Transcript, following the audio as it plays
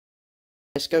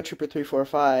Scout Trooper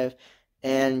 345,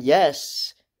 and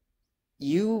yes,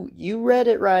 you read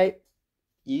it right.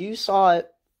 You saw it.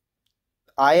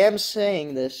 I am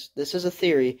saying this. This is a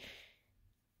theory.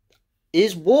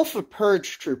 Is Wolffe a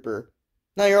purge trooper?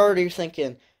 Now you're already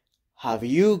thinking, have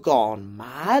you gone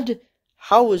mad?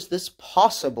 How is this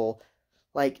possible?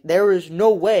 Like, there is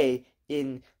no way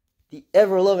in the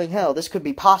ever-loving hell this could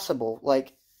be possible.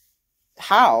 Like,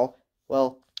 how?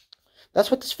 Well,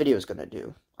 that's what this video is going to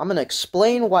do. I'm going to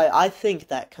explain why I think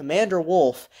that Commander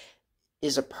Wolffe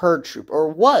is a purge trooper, or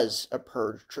was a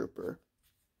purge trooper.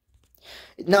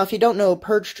 Now, if you don't know,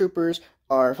 purge troopers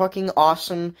are fucking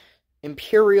awesome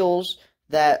Imperials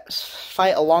that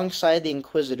fight alongside the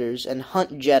Inquisitors and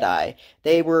hunt Jedi.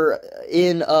 They were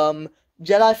in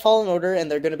Jedi Fallen Order,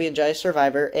 and they're going to be in Jedi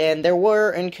Survivor, and there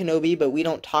were in Kenobi, but we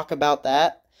don't talk about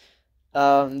that.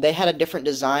 They had a different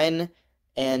design,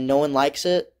 and no one likes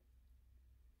it,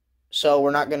 so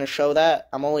we're not going to show that.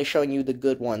 I'm only showing you the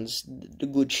good ones, the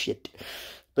good shit.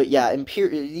 But yeah,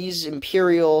 these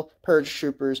Imperial Purge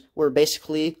Troopers were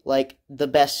basically, like, the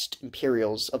best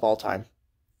Imperials of all time.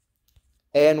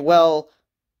 And, well,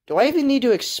 do I even need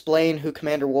to explain who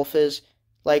Commander Wolffe is?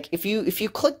 Like, if you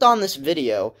clicked on this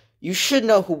video, you should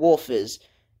know who Wolffe is.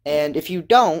 And if you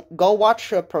don't, go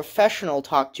watch a professional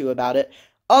talk to you about it.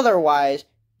 Otherwise,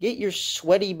 get your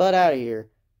sweaty butt out of here.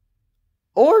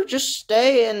 Or just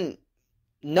stay and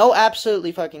know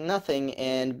absolutely fucking nothing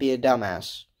and be a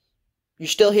dumbass. You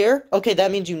still here? Okay,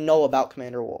 that means you know about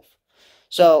Commander Wolffe.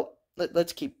 So,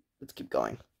 let's keep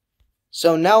going.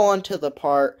 So now on to the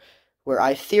part where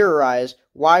I theorize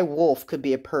why Wolffe could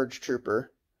be a purge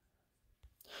trooper.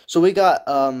 So we got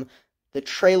the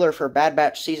trailer for Bad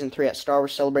Batch Season 3 at Star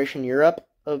Wars Celebration Europe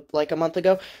like a month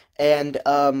ago, and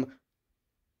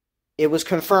it was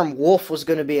confirmed Wolffe was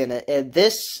going to be in it, and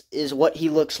this is what he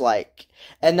looks like.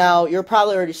 And now, you're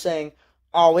probably already saying,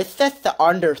 oh, it's just the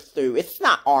undersuit, it's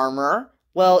not armor.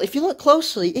 Well, if you look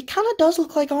closely, it kind of does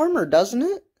look like armor, doesn't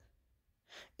it?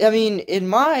 I mean, in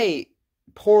my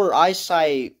poor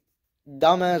eyesight,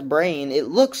 dumbass brain, it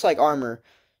looks like armor.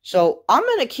 So, I'm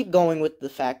going to keep going with the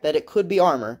fact that it could be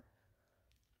armor.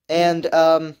 And,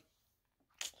 to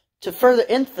further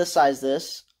emphasize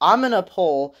this, I'm going to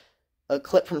pull a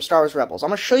clip from Star Wars Rebels. I'm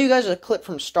going to show you guys a clip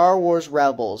from Star Wars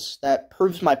Rebels that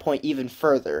proves my point even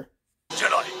further.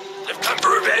 Jedi, they've come for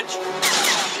revenge.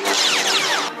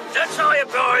 That's how you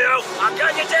Barrio. I'll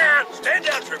gun you down. Stand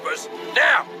down, troopers.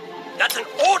 Now, that's an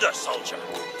order, soldier.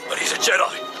 But he's a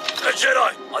Jedi. A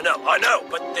Jedi. I know,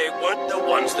 but they weren't the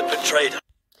ones that betrayed him.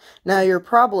 Now, you're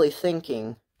probably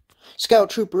thinking, Scout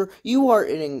Trooper, you are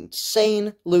an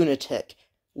insane lunatic.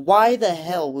 Why the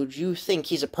hell would you think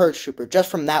he's a purge trooper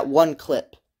just from that one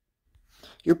clip?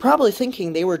 You're probably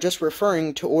thinking they were just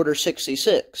referring to Order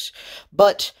 66.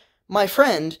 But, my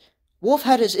friend, Wolffe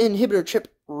had his inhibitor chip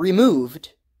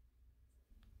removed.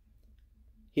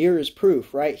 Here is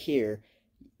proof, right here.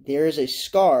 There is a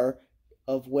scar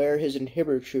of where his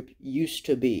inhibitor chip used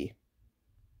to be.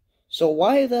 So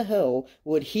why the hell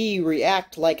would he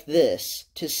react like this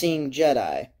to seeing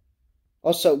Jedi?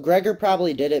 Also, Gregor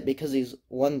probably did it because he's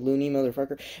one loony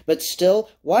motherfucker. But still,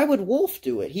 why would Wolffe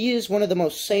do it? He is one of the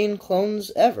most sane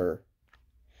clones ever.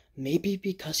 Maybe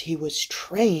because he was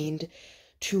trained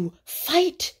to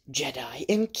fight Jedi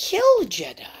and kill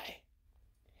Jedi.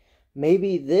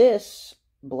 Maybe this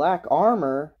black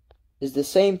armor is the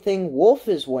same thing Wolffe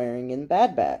is wearing in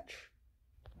Bad Batch.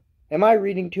 Am I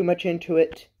reading too much into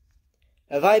it?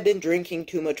 Have I been drinking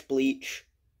too much bleach?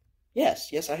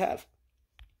 Yes, I have.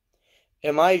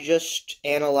 Am I just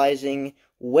analyzing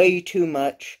way too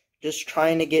much, just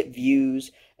trying to get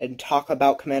views and talk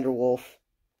about Commander Wolffe?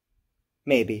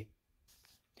 Maybe.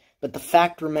 But the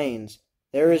fact remains,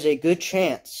 there is a good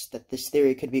chance that this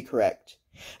theory could be correct.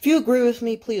 If you agree with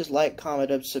me, please like, comment,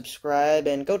 and subscribe,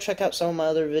 and go check out some of my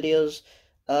other videos.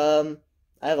 I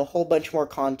have a whole bunch more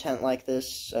content like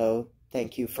this, so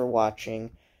thank you for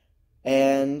watching.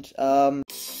 And,